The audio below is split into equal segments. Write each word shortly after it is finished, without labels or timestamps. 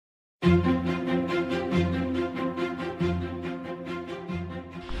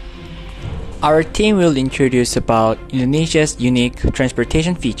Our team will introduce about Indonesia's unique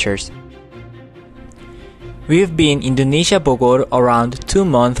transportation features. We've been in Indonesia Bogor around 2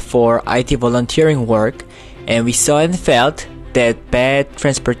 months for IT volunteering work, and we saw and felt that bad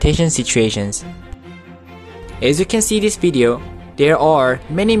transportation situations. As you can see this video, there are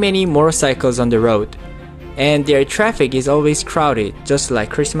many motorcycles on the road, and their traffic is always crowded, just like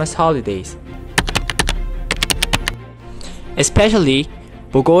Christmas holidays. Especially,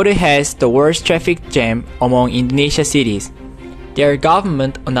 Bogor has the worst traffic jam among Indonesia cities. Their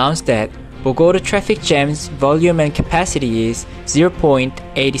government announced that Bogor traffic jam's volume and capacity is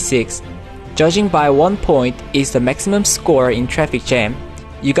 0.86. Judging by 1 point is the maximum score in traffic jam,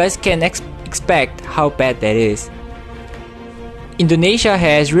 you guys can expect how bad that is. Indonesia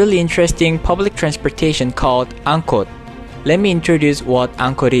has really interesting public transportation called angkot. Let me introduce what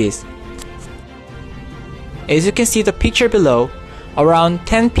angkot is. As you can see the picture below, around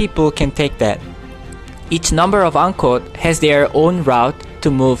 10 people can take that. Each number of angkot has their own route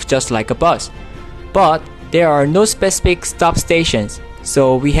to move just like a bus. But there are no specific stop stations,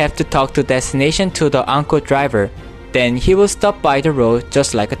 so we have to talk to destination to the angkot driver. Then he will stop by the road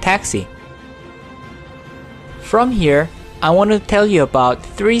just like a taxi. From here, I want to tell you about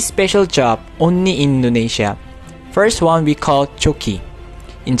 3 special jobs only in Indonesia. First one we call joki.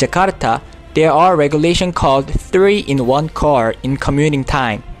 In Jakarta, there are regulations called 3 in 1 car in commuting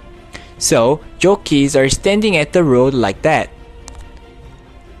time. So, jockeys are standing at the road like that.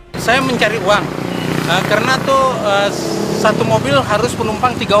 Saya mencari uang, karena satu mobil harus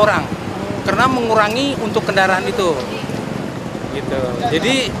penumpang 3 orang, karena mengurangi untuk kendaraan itu. Gitu.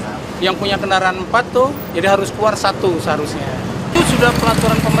 Jadi yang punya kendaraan 4 jadi harus keluar 1 seharusnya. Itu sudah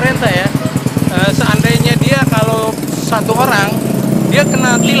peraturan pemerintah ya. Seandainya dia kalau 1 orang, dia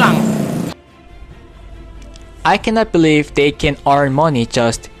kena tilang. I cannot believe they can earn money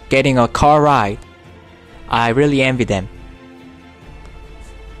just getting a car ride. I really envy them.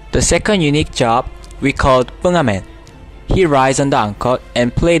 The second unique job we called bungamen. He rides on the angkot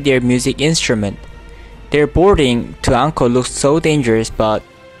and play their music instrument. Their boarding to angkot looks so dangerous, but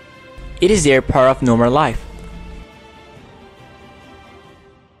it is their part of normal life.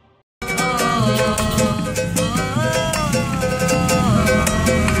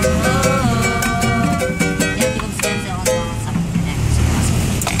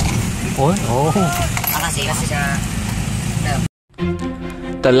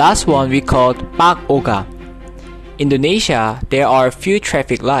 The last one we called Pak Oga. Indonesia, there are few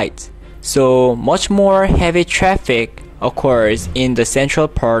traffic lights, so much more heavy traffic occurs in the central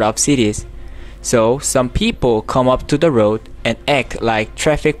part of cities. So some people come up to the road and act like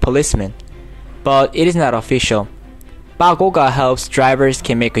traffic policemen, but it is not official. Pak Oga helps drivers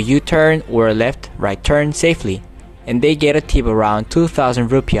can make a U-turn or a left-right turn safely, and they get a tip around 2,000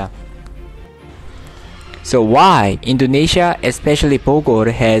 rupiah. So why Indonesia, especially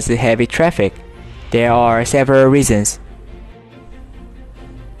Bogor, has heavy traffic? There are several reasons.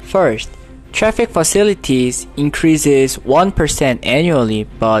 First, traffic facilities increases 1% annually,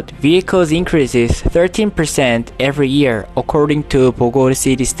 but vehicles increases 13% every year according to Bogor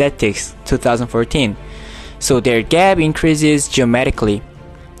City Statistics 2014. So their gap increases geometrically.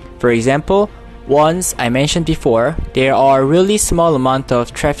 For example, once I mentioned before, there are really small amount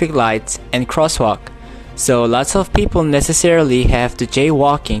of traffic lights and crosswalk. So lots of people necessarily have to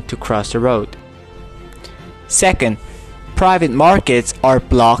jaywalking to cross the road. Second, private markets are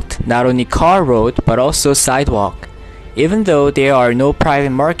blocked not only car road but also sidewalk. Even though there are no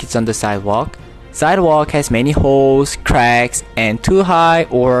private markets on the sidewalk has many holes, cracks, and too high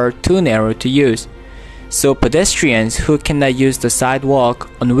or too narrow to use. So pedestrians who cannot use the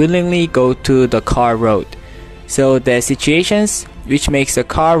sidewalk unwillingly go to the car road. So the situations which makes the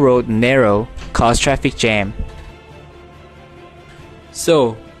car road narrow cause traffic jam.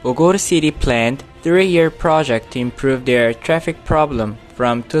 So, Bogor City planned 3-year project to improve their traffic problem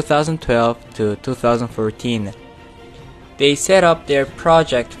from 2012 to 2014. They set up their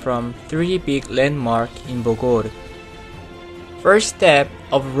project from 3 big landmarks in Bogor. First step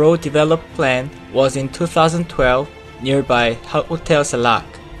of road development plan was in 2012 nearby Hotel Salak.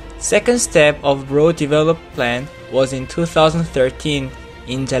 Second step of road development plan was in 2013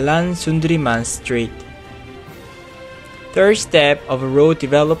 in Jalan Sundriman Street. Third step of a road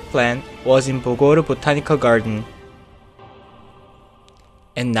development plan was in Bogor Botanical Garden.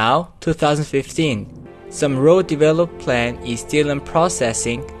 And now, 2015. Some road development plan is still in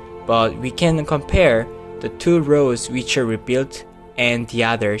processing, but we can compare the 2 roads which are rebuilt and the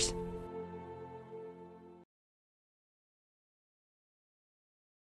others.